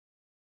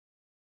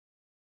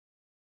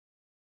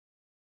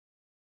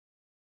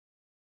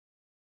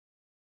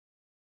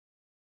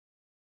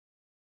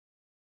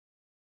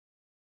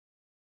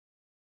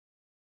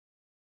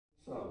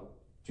So,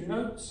 2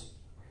 notes,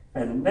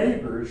 and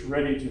neighbors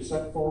ready to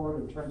step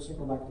forward and turn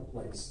single back to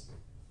place.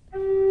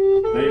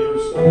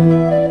 Neighbors step,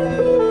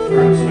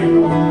 turn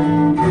single,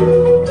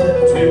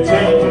 2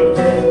 changes,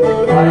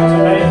 right to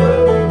neighbor,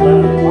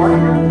 left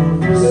partner,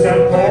 step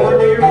forward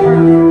to your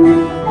partner,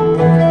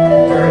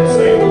 turn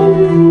single,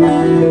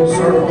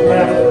 circle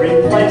left 3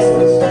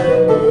 places,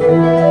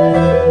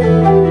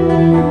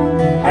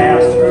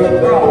 pass through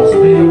across,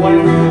 lead away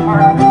with your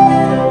partner,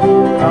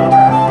 come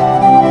back,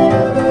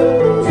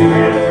 2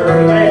 hands turn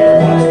to neighbor,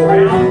 once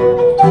around,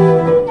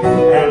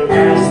 and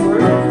pass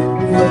through,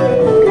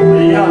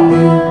 lead up,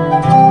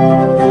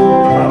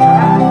 come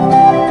back,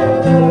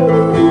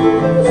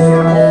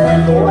 circle 3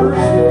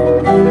 quarters,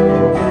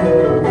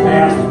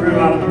 pass through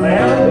up and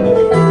down,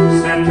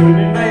 step to a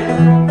new neighbor,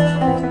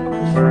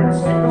 turn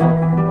single,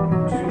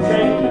 2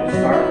 changes,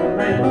 start with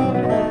neighbor,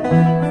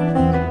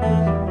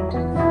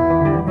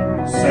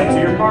 set to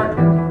your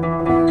partner,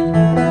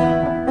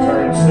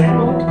 turn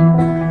single,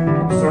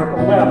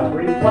 circle left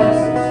 3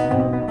 places,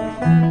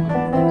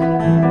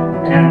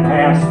 and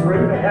pass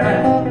through to head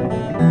out,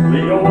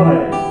 lead away,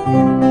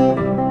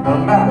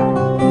 come back,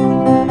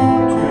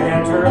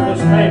 2-hand turn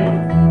this neighbor,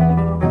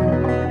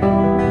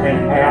 and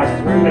pass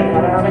through to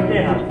head out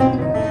again,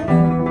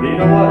 lead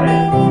away,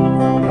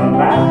 come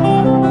back,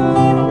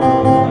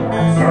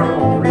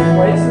 circle 3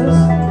 places,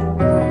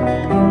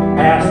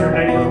 pass your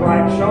neighbor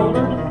right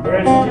shoulder,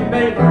 there's your new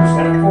neighbor,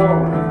 step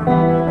forward,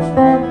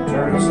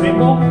 turn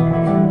single,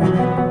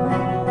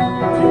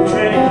 2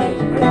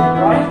 changes, neighbor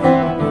right,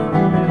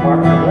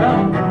 partner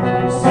left,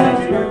 set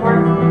to your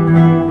partner,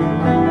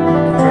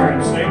 turn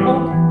single,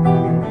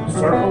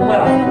 circle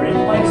left 3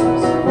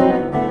 places,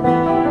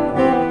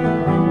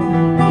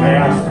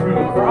 pass through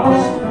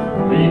across,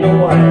 lead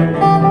away,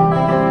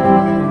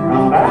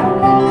 come back,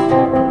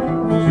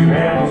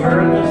 2-hand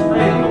turn this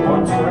neighbor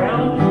once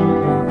around,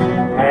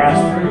 pass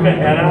through to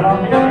head out on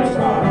the other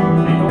side,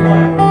 lead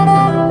away,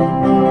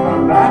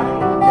 come back,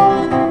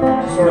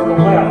 circle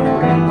left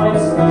 3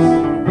 places,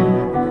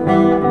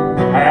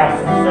 pass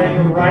the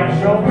neighbor right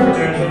shoulder,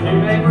 there's a new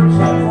neighbor,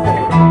 step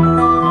forward,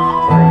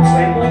 turn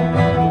single,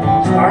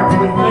 start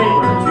with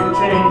neighbor, 2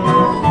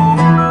 changes,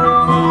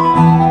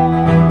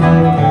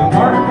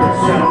 partner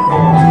step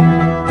forward,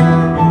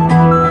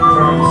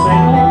 turn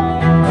single,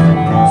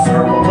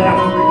 circle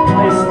left 3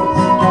 places,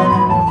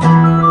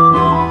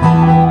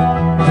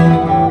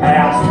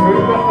 pass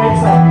through to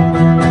face up,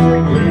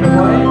 lead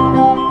away,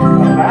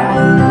 come back,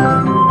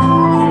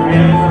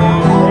 2-hand turn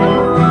this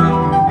neighbor,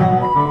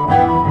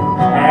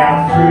 pass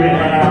through to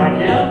head out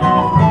again,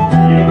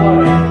 lead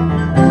away,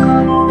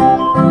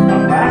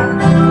 come back,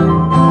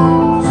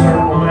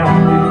 circle left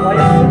 3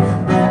 places,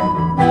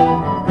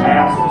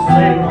 pass this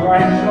neighbor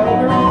right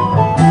shoulder,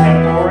 step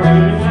forward to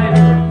the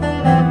neighbor,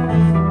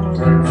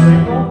 turn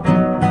single,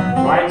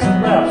 rights and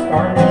lefts,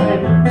 start with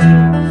neighbor,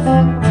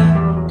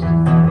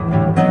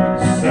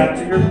 set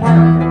to your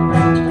partner,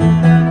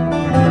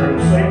 turn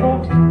single,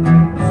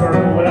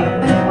 circle left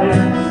 3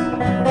 places,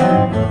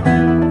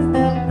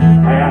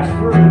 pass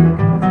through,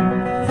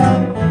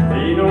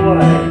 lead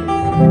away,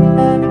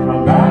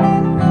 come back,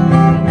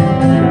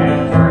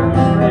 2-hand turn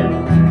this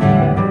neighbor,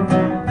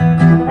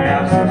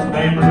 pass this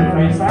neighbor to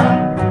face out,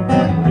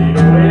 lead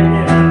away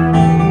again,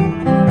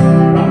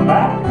 come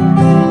back,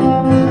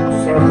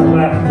 circle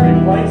left 3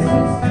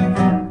 places,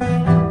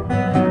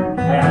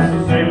 pass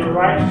this neighbor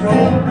right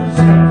shoulder,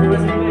 step to a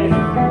new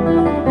neighbor,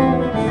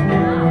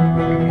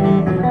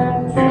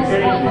 2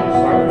 changes,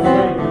 start with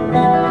neighbor,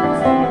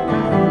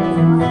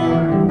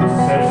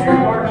 set to your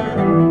partner,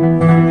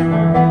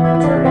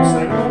 turn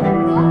single,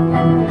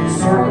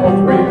 circle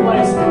 3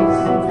 places,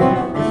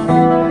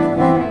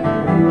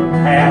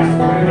 pass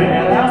through to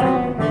head out,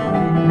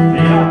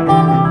 lead up,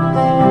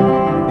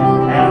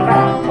 and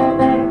back,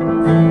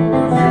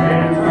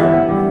 2-hand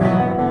turn,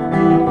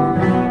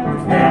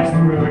 pass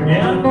through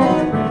again,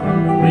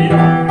 lead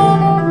up,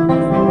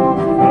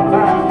 come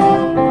back,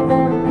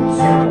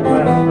 circle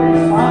left 3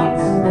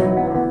 spots,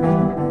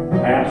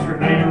 pass your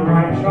neighbor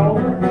right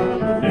shoulder,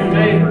 new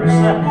neighbor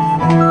set,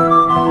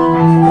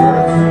 turn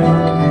single,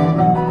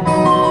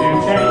 2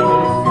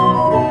 changes,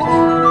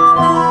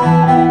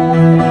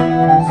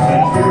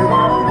 set to your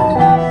partner,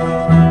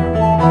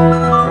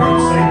 turn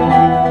single,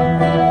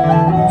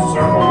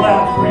 circle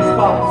left 3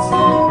 spots,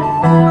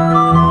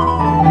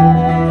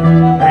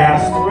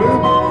 pass through,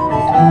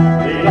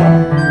 lead up,